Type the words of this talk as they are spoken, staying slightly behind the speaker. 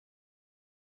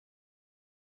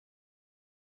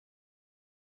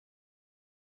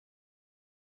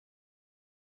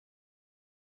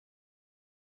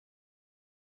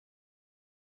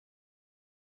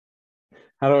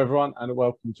Hello, everyone, and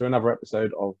welcome to another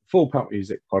episode of Full Pelt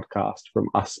Music Podcast from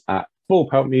us at Full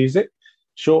Pelt Music.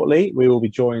 Shortly, we will be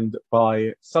joined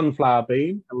by Sunflower Bean,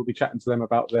 and we'll be chatting to them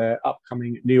about their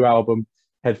upcoming new album,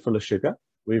 Headful of Sugar.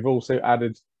 We've also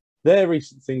added their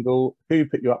recent single, Who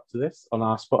Put You Up to This, on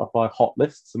our Spotify hot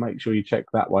list, so make sure you check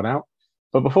that one out.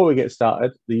 But before we get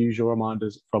started, the usual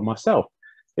reminders from myself.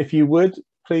 If you would,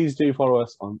 please do follow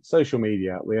us on social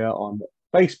media. We are on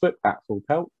Facebook at Full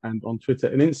Pelt and on Twitter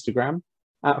and Instagram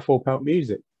at Full Pelt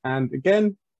Music. And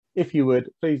again, if you would,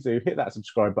 please do hit that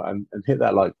subscribe button and hit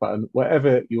that like button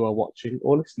wherever you are watching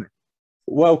or listening.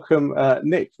 Welcome,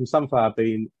 Nick from Sunflower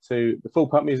Bean, to the Full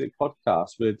Pelt Music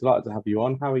Podcast. We're delighted to have you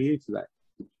on. How are you today?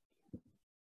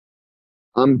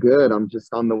 I'm good. I'm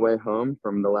just on the way home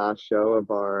from the last show of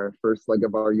our first leg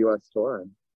of our US tour.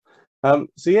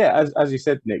 As you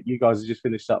said, Nick, you guys have just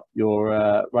finished up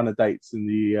your run of dates in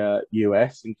the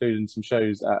US, including some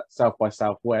shows at South by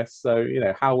Southwest. So,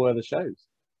 how were the shows?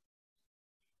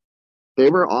 They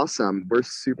were awesome. We're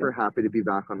super happy to be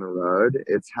back on the road.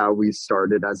 It's how we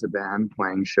started as a band,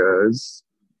 playing shows.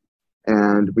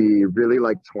 And we really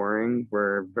like touring.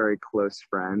 We're very close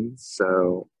friends,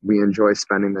 so we enjoy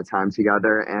spending the time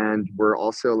together. And we're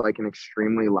also like an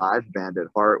extremely live band at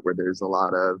heart, where there's a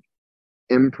lot of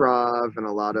improv and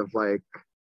a lot of like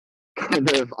kind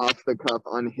of off the cuff,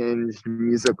 unhinged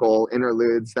musical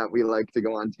interludes that we like to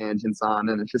go on tangents on,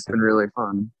 and it's just been really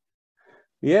fun.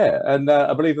 Yeah, and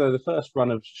I believe they're the first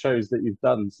run of shows that you've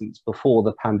done since before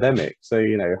the pandemic. So,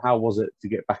 how was it to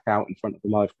get back out in front of a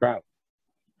live crowd?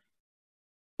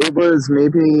 It was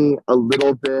maybe a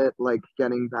little bit like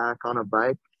getting back on a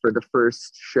bike. For the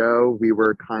first show, we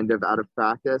were kind of out of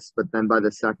practice, but then by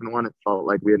the second one, it felt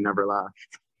like we had never left.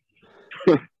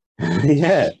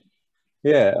 Yeah.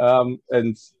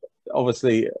 And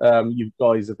obviously, you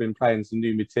guys have been playing some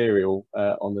new material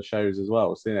on the shows as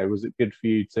well. So, was it good for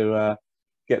you to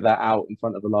get that out in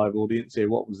front of a live audience here?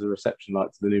 What was the reception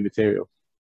like to the new material?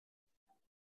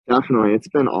 Definitely, it's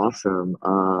been awesome.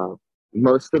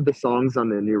 Most of the songs on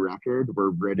the new record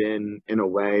were written in a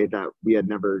way that we had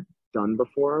never done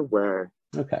before, where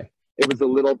it was a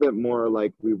little bit more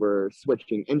like we were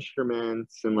switching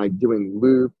instruments and like doing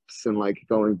loops and like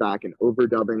going back and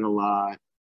overdubbing a lot.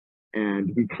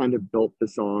 And we kind of built the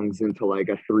songs into like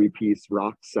a three-piece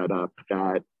rock setup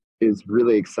that is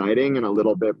really exciting and a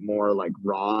little bit more like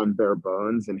raw and bare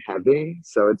bones and heavy.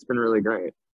 So it's been really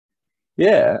great.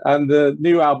 Yeah, and the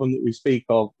new album that we speak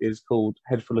of is called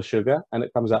Headful of Sugar, and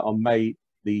it comes out on May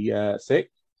the 6th.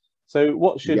 So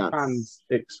what should fans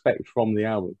expect from the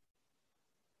album?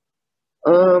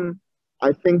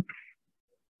 I think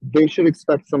they should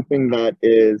expect something that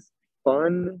is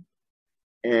fun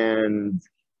and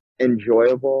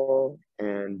enjoyable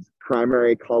and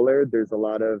primary colored. There's a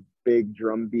lot of big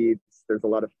drum beats. There's a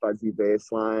lot of fuzzy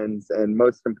bass lines. And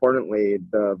most importantly,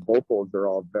 the vocals are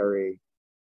all very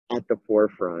at the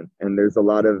forefront. And there's a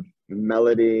lot of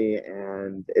melody,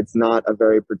 and it's not a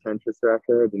very pretentious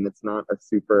record, and it's not a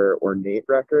super ornate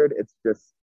record. It's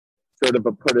just sort of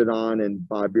a put it on and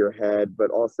bob your head,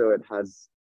 but also it has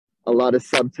a lot of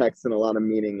subtext and a lot of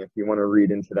meaning if you want to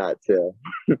read into that too.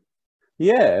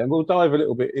 Yeah, and we'll dive a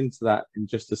little bit into that in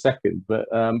just a second. But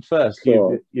first,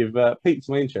 you've piqued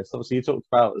my interest. Obviously, you talked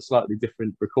about a slightly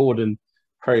different recording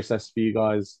process for you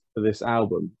guys for this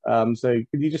album. So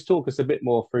could you just talk us a bit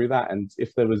more through that, and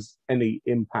if there was any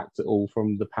impact at all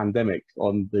from the pandemic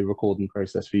on the recording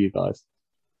process for you guys?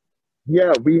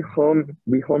 Yeah, we home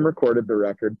recorded the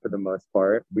record for the most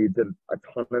part. We did a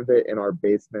ton of it in our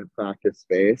basement practice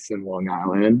space in Long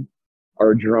Island.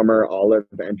 Our drummer Olive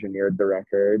engineered the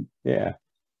record. Yeah.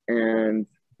 And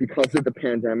because of the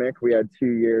pandemic, we had 2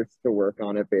 years to work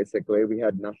on it. Basically, we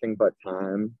had nothing but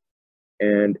time,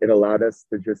 and it allowed us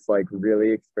to just like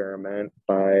really experiment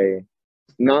by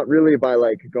not really by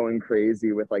like going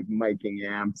crazy with like miking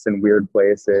amps in weird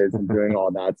places and doing all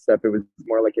that stuff. It was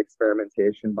more like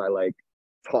experimentation by like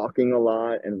talking a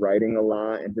lot and writing a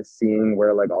lot and just seeing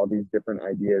where like all these different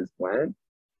ideas went.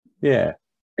 Yeah.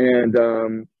 And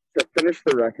to finish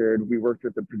the record, we worked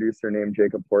with a producer named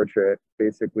Jacob Portrait.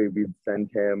 Basically, we'd send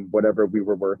him whatever we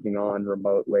were working on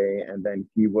remotely, and then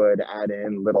he would add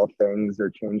in little things or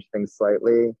change things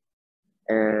slightly.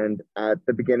 And at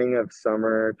the beginning of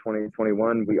summer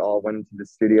 2021, we all went into the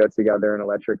studio together in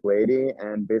Electric Lady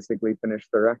and basically finished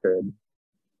the record.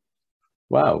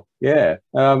 Wow. Yeah.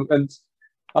 And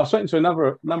I've spoken to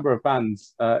a number of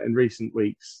bands in recent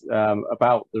weeks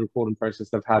about the recording process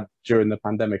they've had during the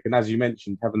pandemic. And as you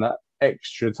mentioned, having that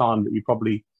extra time that you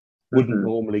probably wouldn't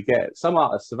normally get. Some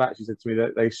artists have actually said to me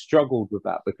that they struggled with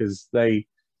that because they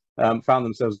found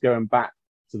themselves going back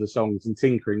to the songs and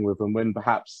tinkering with them when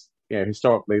perhaps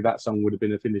historically that song would have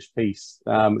been a finished piece.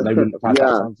 And they wouldn't have had that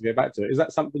Yeah. time to go back to it. Is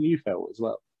that something you felt as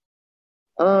well?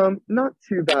 Not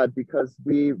too bad because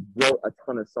we wrote a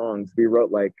ton of songs. We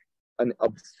wrote like an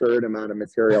absurd amount of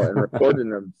material and recorded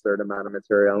an absurd amount of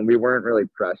material, and we weren't really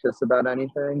precious about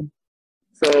anything.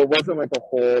 So it wasn't like a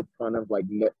whole ton of like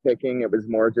nitpicking. It was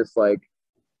more just like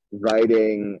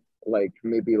writing, like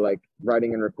maybe like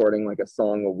writing and recording like a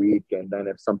song a week, and then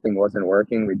if something wasn't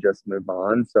working, we just move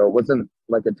on. So it wasn't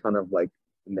like a ton of like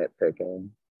nitpicking.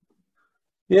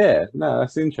 Yeah, no,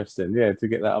 that's interesting. Yeah, to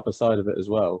get that other side of it as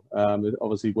well. It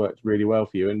obviously worked really well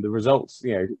for you, and the results,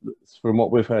 from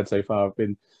what we've heard so far, have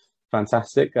been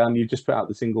fantastic. You just put out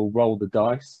the single "Roll the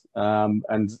Dice,"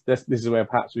 and this is where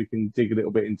perhaps we can dig a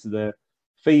little bit into the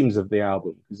themes of the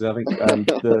album, because I think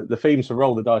the themes for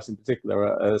 "Roll the Dice" in particular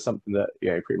are something that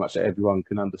pretty much everyone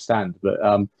can understand. But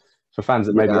for fans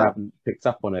that maybe haven't picked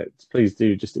up on it, please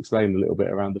do just explain a little bit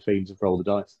around the themes of "Roll the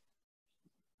Dice."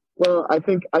 Well, I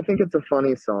think it's a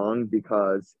funny song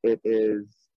because it is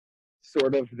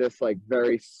sort of this like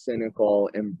very cynical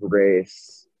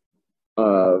embrace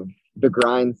of the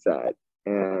grind set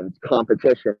and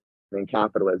competition and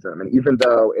capitalism. And even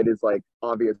though it is like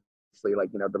obviously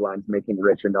like the lines "making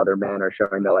rich another man" are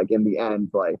showing that like in the end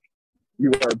like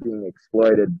you are being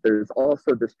exploited, there's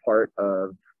also this part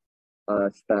of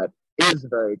us that is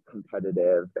very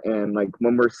competitive, and like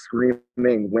when we're screaming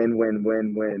win win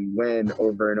win win win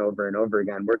over and over and over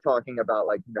again, we're talking about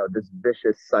like this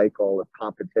vicious cycle of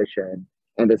competition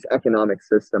and this economic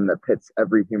system that pits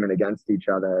every human against each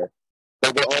other.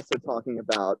 But we're also talking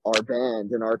about our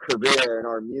band and our career and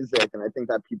our music, and I think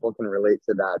that people can relate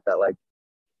to that like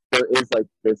there is like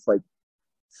this like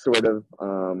sort of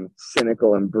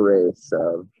cynical embrace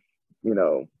of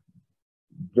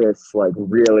this like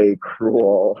really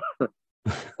cruel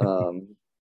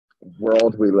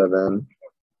world we live in.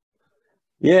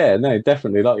 Yeah, no,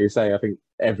 definitely. Like you say, I think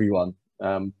everyone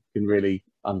can really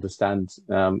understand,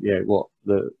 what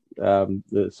the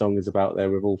song is about there.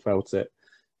 We've all felt it.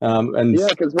 And yeah,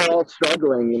 because we're all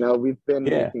struggling. We've been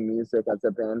yeah, making music as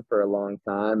a band for a long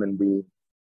time, and we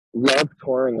love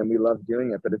touring and we love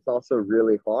doing it, but it's also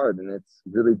really hard and it's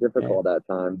really difficult at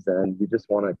times, and we just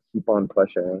want to keep on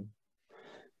pushing.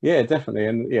 yeah, definitely.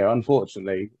 And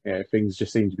unfortunately, things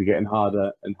just seem to be getting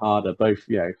harder and harder, both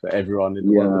for everyone in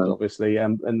the world, Yeah. obviously,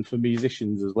 and for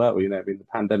musicians as well. I mean, the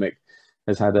pandemic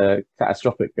has had a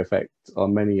catastrophic effect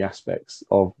on many aspects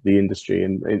of the industry,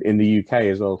 and in the UK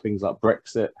as well. Things like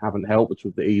Brexit haven't helped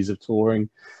with the ease of touring.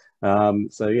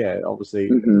 So yeah, obviously,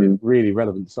 Hmm. a really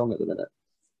relevant song at the minute.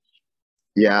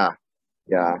 Yeah.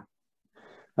 Yeah.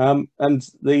 And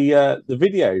the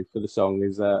video for the song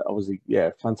is obviously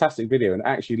fantastic video, and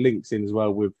actually links in as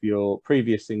well with your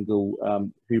previous single,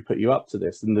 "Who Put You Up to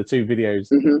This," and the two videos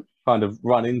Hmm. kind of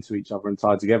run into each other and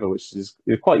tie together, which is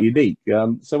quite unique.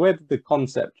 So where did the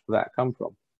concept for that come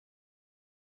from?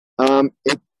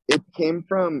 It came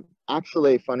from,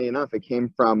 actually, funny enough, it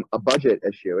came from a budget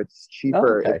issue. It's Oh,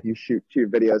 cheaper if okay. you shoot two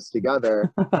videos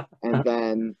together, and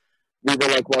then we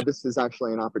were like, well, this is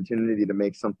actually an opportunity to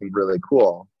make something really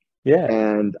cool. Yeah.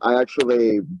 And I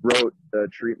actually wrote the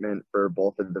treatment for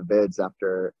both of the vids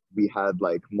after we had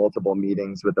like multiple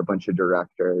meetings with a bunch of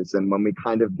directors. And when we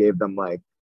kind of gave them like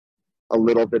a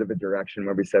little bit of a direction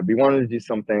where we said we wanted to do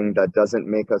something that doesn't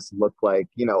make us look like,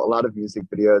 a lot of music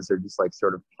videos are just like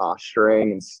sort of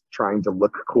posturing and trying to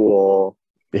look cool,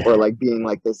 or Yeah. like being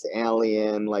like this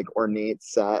alien, like ornate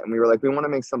set. And we were like, we want to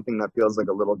make something that feels like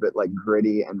a little bit like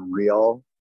gritty and real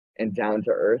and down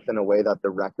to earth in a way that the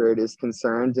record is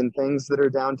concerned in things that are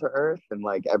down to earth and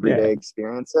like Yeah. everyday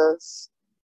experiences.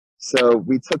 So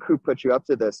we took "Who Put You Up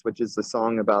to This," which is the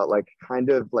song about like kind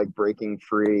of like breaking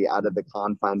free out of the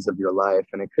confines of your life.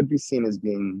 And it could be seen as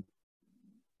being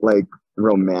like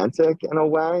romantic in a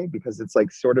way, because it's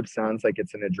like sort of sounds like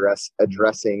it's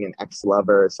addressing an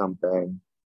ex-lover or something.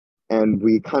 And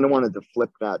we kind of wanted to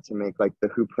flip that to make like the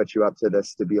 "Who Put You Up to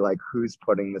This" to be like, who's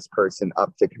putting this person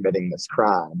up to committing this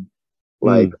crime?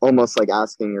 Like Mm. almost like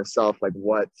asking yourself, like,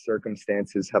 what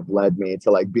circumstances have led me to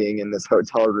like being in this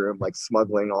hotel room, like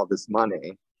smuggling all this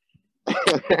money?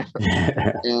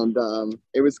 And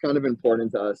it was kind of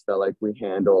important to us that like we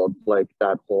handled like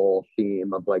that whole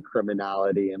theme of like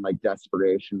criminality and like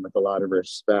desperation with a lot of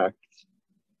respect,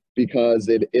 because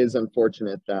it is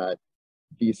unfortunate that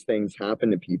these things happen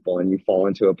to people and you fall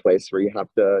into a place where you have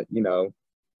to,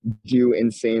 do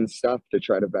insane stuff to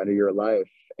try to better your life.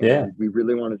 Yeah. And we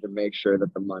really wanted to make sure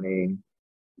that the money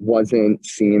wasn't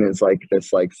seen as like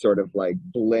this like sort of like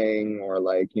bling or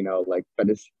like like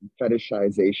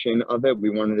fetishization of it.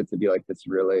 We wanted it to be like this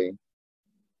really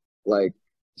like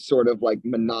sort of like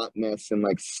monotonous and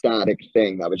like static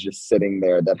thing that was just sitting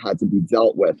there that had to be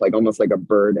dealt with, like almost like a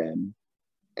burden.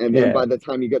 And then Yeah. by the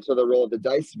time you get to the roll of the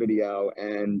dice video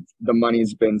and the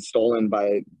money's been stolen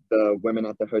by the women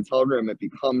at the hotel room, it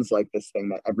becomes like this thing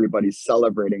that everybody's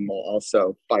celebrating while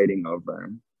also fighting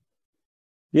over.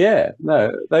 Yeah,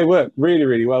 no, they work really,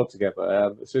 really well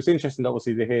together. So it's interesting,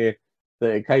 obviously, to hear that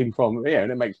it came from, yeah,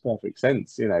 and it makes perfect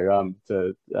sense,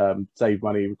 to save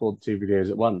money, record the two videos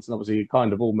at once, and obviously, it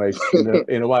kind of almost,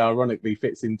 in a way, ironically,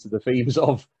 fits into the themes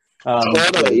of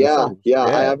Totally, the yeah, songs. yeah. I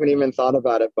Yeah, haven't even thought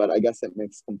about it, but I guess it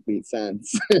makes complete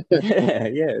sense. yeah,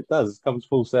 it does. It comes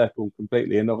full circle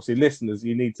completely. And obviously, listeners,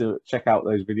 you need to check out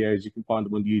those videos. You can find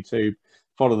them on YouTube.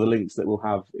 Follow the links that we'll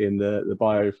have in the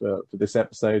bio for this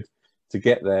episode to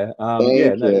get there.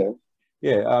 Yeah, Thank no, you.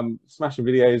 yeah, smashing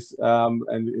videos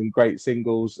and great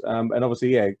singles. And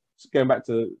obviously, yeah, going back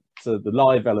to the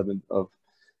live element of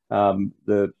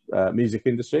the music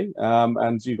industry.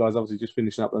 And you guys obviously just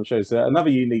finishing up on shows. So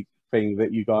another unique thing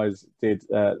that you guys did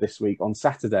this week on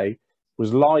Saturday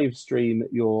was live stream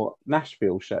your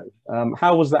Nashville show.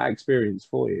 How was that experience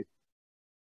for you?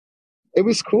 It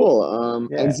was cool.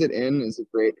 Yeah, Exit In is a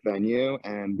great venue,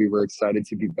 and we were excited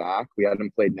to be back. We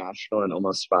hadn't played Nashville in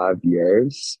almost 5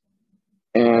 years,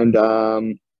 and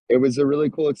it was a really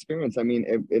cool experience. I mean,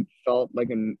 it felt like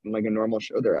a normal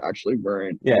show. There actually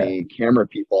weren't yeah, any camera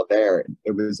people there.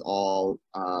 It was all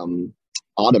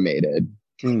automated,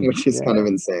 which is kind yeah, of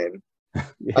insane. yeah.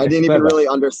 I It's didn't even clever. really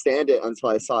understand it until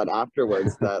I saw it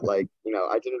afterwards. That like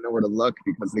I didn't know where to look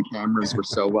because the cameras were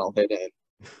so well hidden.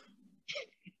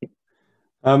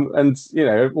 And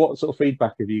what sort of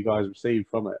feedback have you guys received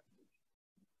from it?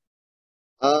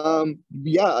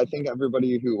 Yeah, I think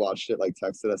everybody who watched it like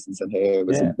texted us and said, "Hey, it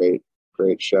was a Yeah,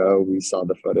 great show. We saw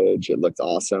the footage. It looked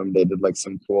awesome." They did like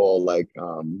some cool like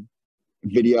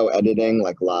video editing,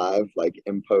 like live, like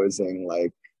imposing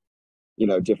like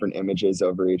different images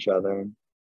over each other.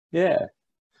 yeah.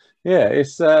 Yeah,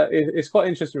 it's quite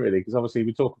interesting, really, because obviously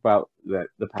we talk about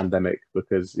the pandemic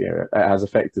because it has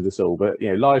affected us all. But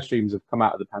live streams have come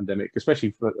out of the pandemic,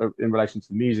 especially in relation to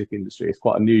the music industry. It's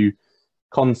quite a new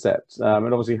concept,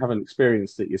 and obviously haven't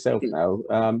experienced it yourself now.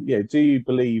 Do you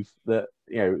believe that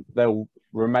they'll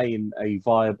remain a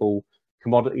viable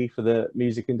commodity for the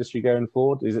music industry going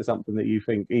forward? Is it something that you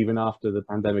think even after the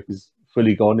pandemic is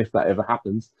fully gone, if that ever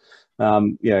happens,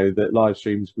 that live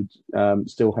streams would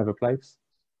still have a place?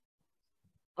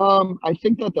 I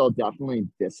think that they'll definitely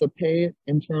dissipate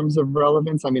in terms of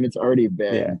relevance. I mean, it's already Yeah,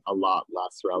 been a lot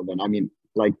less relevant. I mean,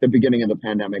 like the beginning of the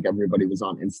pandemic, everybody was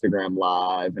on Instagram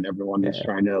Live and everyone was yeah,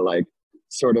 trying to like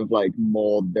sort of like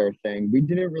mold their thing. We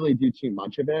didn't really do too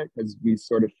much of it because we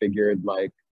sort of figured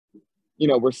like,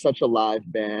 we're such a live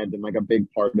band and like a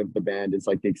big part of the band is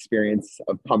like the experience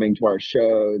of coming to our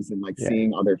shows and like yeah,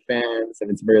 seeing other fans,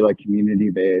 and it's very like community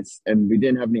based, and we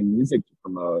didn't have any music to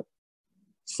promote.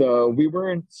 So we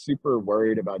weren't super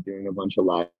worried about doing a bunch of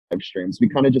live streams. We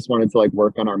kind of just wanted to like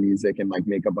work on our music and like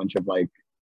make a bunch of like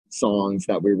songs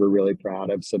that we were really proud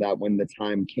of so that when the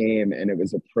time came and it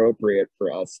was appropriate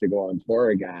for us to go on tour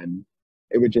again,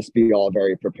 it would just be all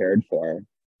very prepared for.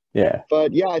 yeah.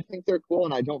 But yeah, I think they're cool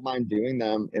and I don't mind doing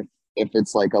them if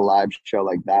it's like a live show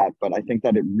like that. But I think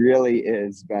that it really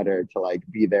is better to like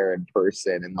be there in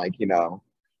person and like,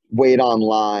 wait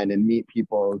online and meet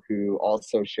people who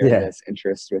also share Yeah, this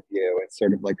interest with you and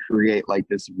sort of like create like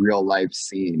this real life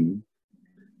scene.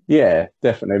 yeah,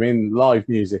 definitely. I mean, live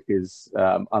music is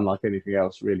unlike anything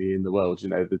else really in the world.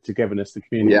 The togetherness, the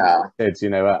community, Yeah.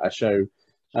 at a show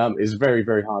is very,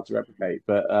 very hard to replicate.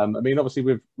 But I mean, obviously,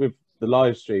 with the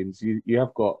live streams, you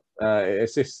have got it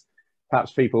assists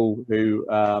perhaps people who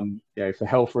for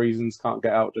health reasons can't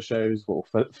get out to shows, or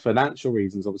for financial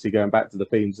reasons. Obviously, going back to the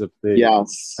themes of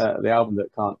Yes. the album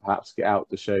that can't perhaps get out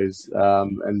to shows,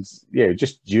 and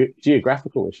just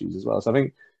geographical issues as well. So I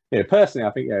think personally,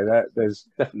 I think there's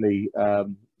definitely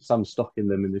some stock in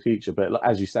them in the future. But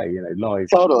as you say, live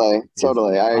Totally. is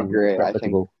Totally. I agree.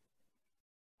 unreplicable.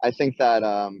 I think that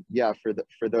yeah,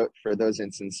 for those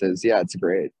instances, yeah, it's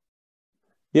great.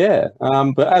 Yeah,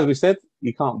 but as we said,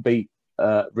 you can't beat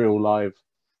real live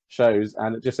shows,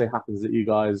 and it just so happens that you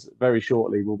guys very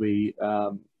shortly will be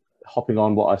hopping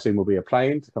on what I assume will be a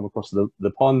plane to come across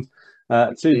the pond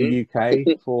to the Mhm.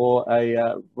 UK for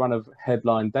a run of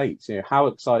headline dates. How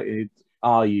excited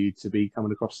are you to be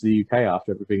coming across to the UK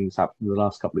after everything's happened in the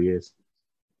last couple of years?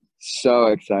 So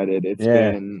excited. It's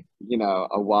Yeah, been,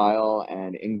 a while,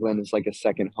 and England is like a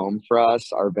second home for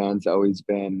us. Our band's always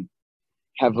been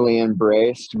heavily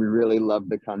embraced. We really love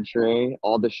the country.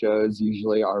 All the shows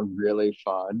usually are really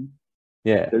fun.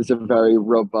 Yeah. There's a very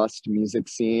robust music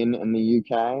scene in the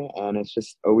UK, and it's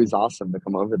just always awesome to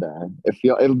come over there.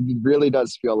 It really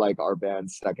does feel like our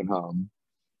band's second home.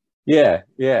 Yeah,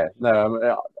 yeah.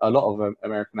 No, a lot of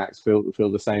American acts feel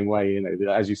the same way. You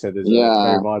know, as you said, there's a very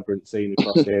Yeah. vibrant scene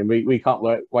across here, and we can't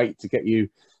wait to get you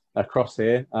across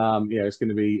here. You know, it's going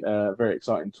to be a very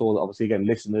exciting tour. Obviously, again,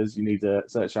 listeners, you need to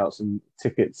search out some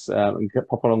tickets and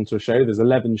pop along to a show. There's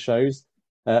 11 shows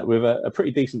with a pretty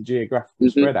decent geographical Hmm.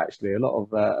 spread. Actually, a lot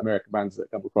of American bands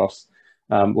that come across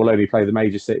will only play the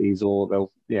major cities, or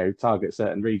they'll target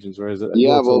certain regions. Whereas at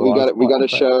Yeah, your well, tour, I was we quite got to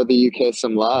impressed. show the UK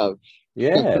some love.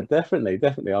 Yeah, definitely,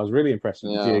 definitely. I was really impressed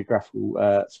with the Yeah.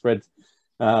 geographical spread,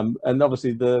 and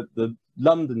obviously the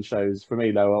London shows for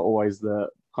me though are always the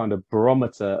kind of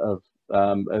barometer of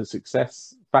a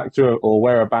success factor or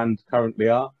where a band currently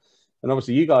are. And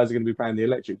obviously, you guys are going to be playing the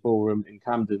Electric Ballroom in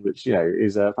Camden, which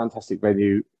is a fantastic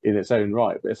venue in its own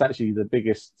right. But it's actually the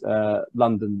biggest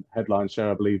London headline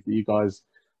show I believe that you guys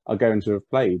are going to have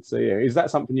played. So yeah, is that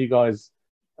something you guys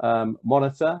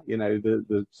monitor? You know,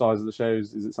 the size of the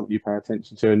shows. Is it something you pay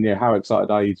attention to? And yeah, how excited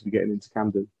are you to be getting into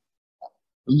Camden?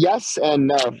 Yes and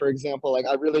no. For example, like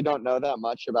I really don't know that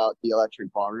much about the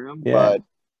Electric Ballroom, Yeah, but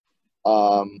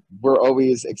we're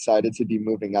always excited to be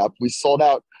moving up. We sold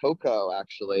out Coco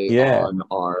actually yeah, on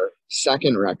our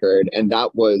second record, and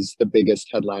that was the biggest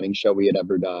headlining show we had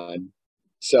ever done.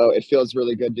 So it feels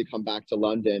really good to come back to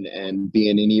London and be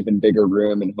in an even bigger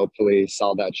room and hopefully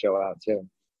sell that show out too.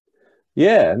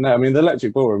 yeah. No, I mean the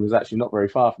Electric Ballroom is actually not very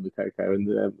far from the Coco,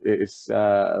 and it's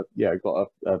got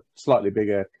a slightly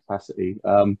bigger capacity.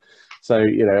 So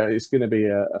it's going to be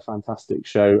a fantastic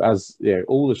show, as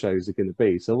all the shows are going to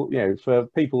be. So for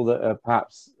people that are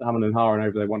perhaps humming and hawing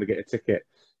over, they want to get a ticket.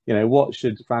 What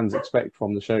should fans expect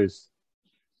from the shows?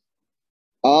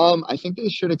 I think they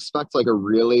should expect like a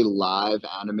really live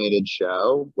animated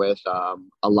show with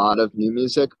a lot of new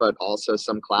music, but also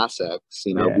some classics.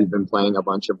 Yeah, We've been playing a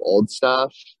bunch of old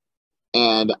stuff.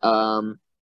 And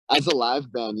as a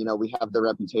live band, we have the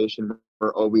reputation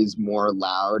for always more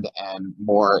loud and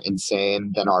more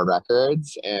insane than our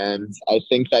records. And I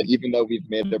think that even though we've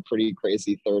made a pretty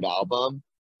crazy third album,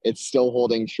 it's still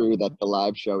holding true that the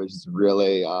live show is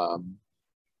really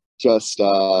just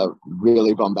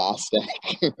really bombastic.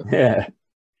 yeah.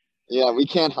 Yeah, we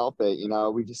can't help it.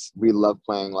 We love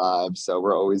playing live, so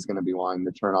we're always going to be wanting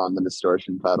to turn on the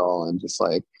distortion pedal and just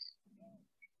like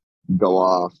go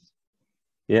off.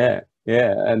 Yeah,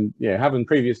 yeah, and having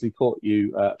previously caught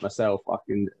you myself, I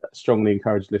can strongly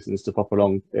encourage listeners to pop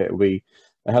along. It'll be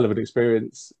a hell of an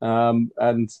experience,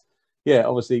 and yeah,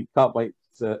 obviously can't wait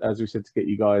to, as we said, to get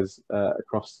you guys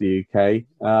across the UK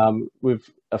with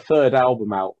a third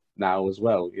album out now as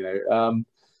well.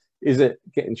 Is it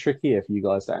getting trickier for you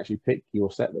guys to actually pick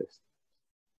your set list?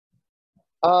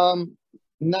 Um,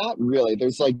 Not really.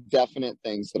 There's like definite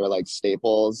things that are like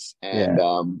staples, and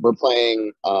Yeah, we're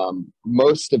playing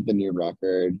most of the new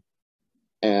record,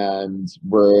 and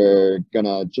we're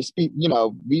gonna just be,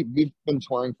 we've been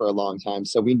touring for a long time,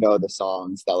 so we know the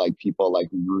songs that like people like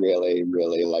really,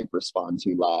 really like respond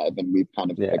to live, and we've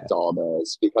kind of yeah, picked all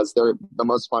those because they're the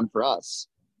most fun for us.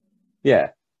 yeah,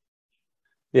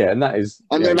 yeah, and that is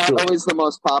And they're not sure, always the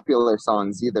most popular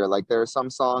songs either. Like there are some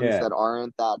songs yeah. that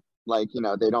aren't that like,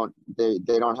 they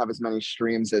don't have as many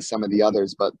streams as some of the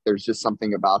others, but there's just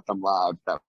something about them live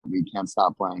that we can't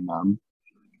stop playing them.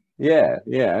 Yeah,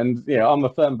 yeah, and I'm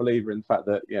a firm believer in the fact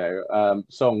that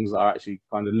songs are actually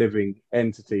kind of living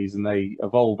entities and they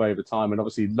evolve over time. And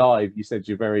obviously, live, you said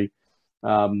you're very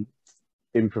um,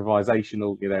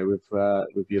 improvisational,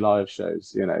 with your live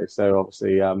shows, So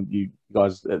obviously, you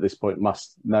guys at this point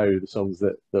must know the songs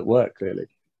that work clearly.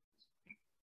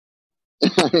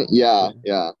 Yeah, Yeah.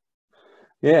 yeah.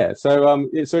 Yeah, so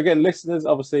again, listeners,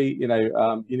 obviously, you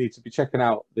need to be checking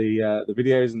out the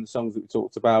videos and the songs that we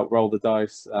talked about. Roll the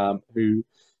Dice, who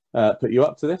put you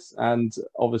up to this, and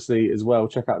obviously as well,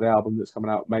 check out the album that's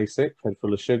coming out May 6th,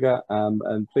 Headful of Sugar,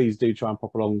 and please do try and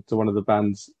pop along to one of the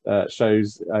band's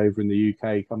shows over in the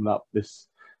UK coming up this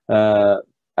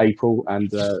April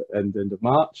and end of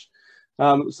March.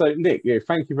 So Nick,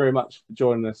 thank you very much for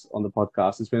joining us on the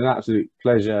podcast. It's been an absolute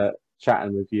pleasure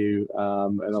chatting with you,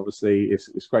 and obviously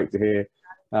it's great to hear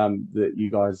that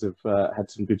you guys have had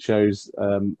some good shows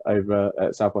over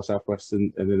at South by Southwest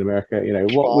and in America.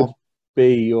 What would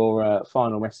be your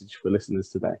final message for listeners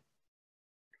today?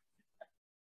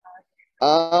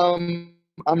 I'm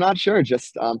not sure.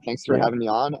 Just thanks for Yeah, having me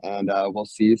on, and we'll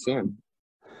see you soon.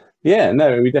 yeah,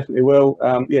 no, we definitely will.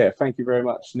 Yeah, thank you very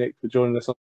much, Nick, for joining us.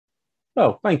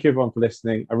 Well, thank you everyone for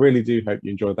listening. I really do hope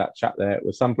you enjoyed that chat there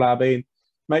with Sunflower Bean.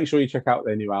 Make sure you check out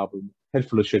their new album,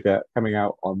 Headful of Sugar coming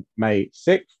out on May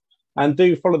 6th. And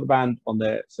do follow the band on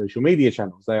their social media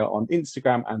channels. They are on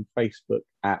Instagram and Facebook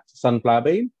at Sunflower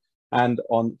Bean and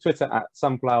on Twitter at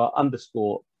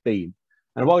sunflower_bean.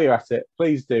 And while you're at it,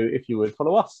 please do, if you would,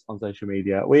 follow us on social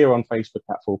media. We are on Facebook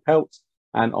at Full Pelt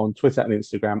and on Twitter and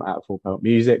Instagram at Full Pelt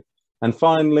Music. And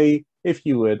finally, if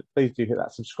you would, please do hit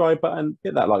that subscribe button,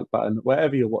 hit that like button,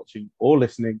 wherever you're watching or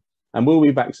listening. And we'll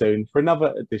be back soon for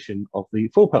another edition of the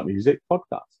Full Pelt Music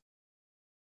Podcast.